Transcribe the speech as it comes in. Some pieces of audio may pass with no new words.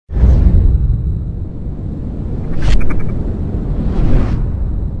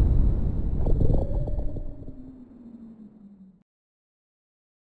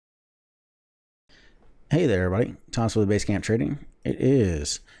Hey there, everybody. Thomas with Basecamp Trading. It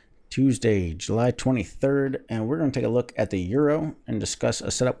is Tuesday, July 23rd, and we're going to take a look at the euro and discuss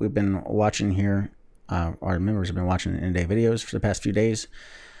a setup we've been watching here. Our members have been watching in-day videos for the past few days,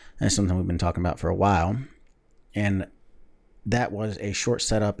 and it's something we've been talking about for a while. And that was a short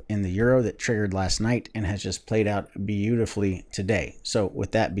setup in the euro that triggered last night and has just played out beautifully today. So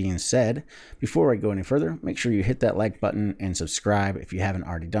with that being said, before I go any further, make sure you hit that like button and subscribe if you haven't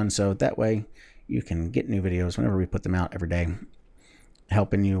already done so. That way you can get new videos whenever we put them out every day,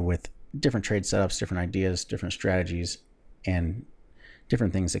 helping you with different trade setups, different ideas, different strategies, and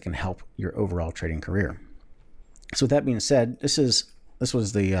different things that can help your overall trading career. So with that being said, this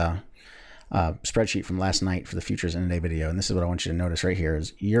was the spreadsheet from last night for the futures in a day video, and this is what I want you to notice right here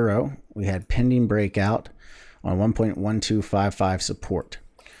is euro. We had pending breakout on 1.1255 support.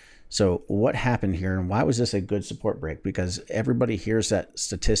 So what happened here, and why was this a good support break? Because everybody hears that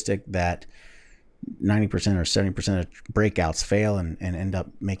statistic that 90% or 70% of breakouts fail and end up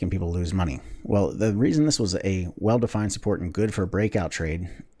making people lose money. Well, the reason this was a well-defined support and good for a breakout trade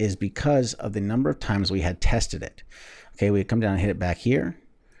is because of the number of times we had tested it. Okay, we had come down and hit it back here,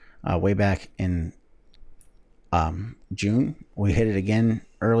 way back in June. We hit it again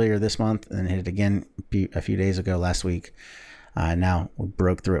earlier this month and then hit it again a few days ago last week. Now we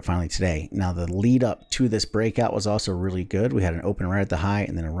broke through it finally today. Now the lead up to this breakout was also really good. We had an open right at the high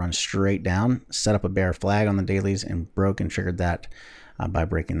and then a run straight down, set up a bear flag on the dailies and broke and triggered that by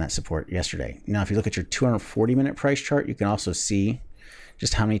breaking that support yesterday. Now if you look at your 240-minute price chart, you can also see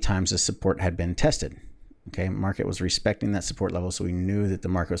just how many times this support had been tested. Okay, market was respecting that support level, so we knew that the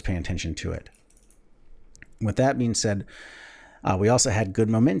market was paying attention to it. With that being said, we also had good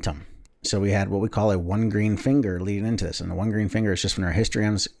momentum. So we had what we call a one green finger leading into this. And the one green finger is just when our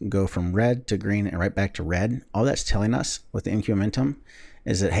histograms go from red to green and right back to red. All that's telling us with the NQ momentum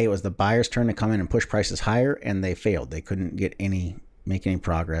is that, hey, it was the buyer's turn to come in and push prices higher, and they failed. They couldn't make any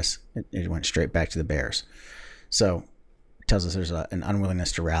progress. It went straight back to the bears. So it tells us there's an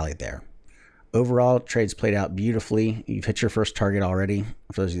unwillingness to rally there. Overall, trades played out beautifully. You've hit your first target already.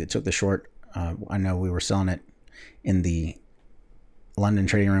 For those of you that took the short, I know we were selling it in the London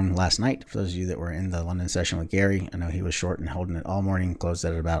trading room last night. For those of you that were in the London session with Gary, I know he was short and holding it all morning, closed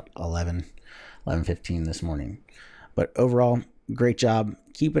at about 11:15 this morning. But overall, great job.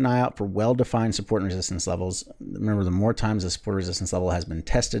 Keep an eye out for well-defined support and resistance levels. Remember, the more times the support resistance level has been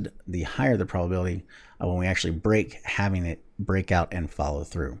tested, the higher the probability of when we actually break, having it break out and follow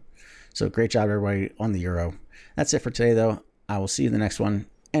through. So great job, everybody, on the euro. That's it for today, though. I will see you in the next one.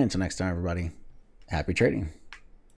 And until next time, everybody, happy trading.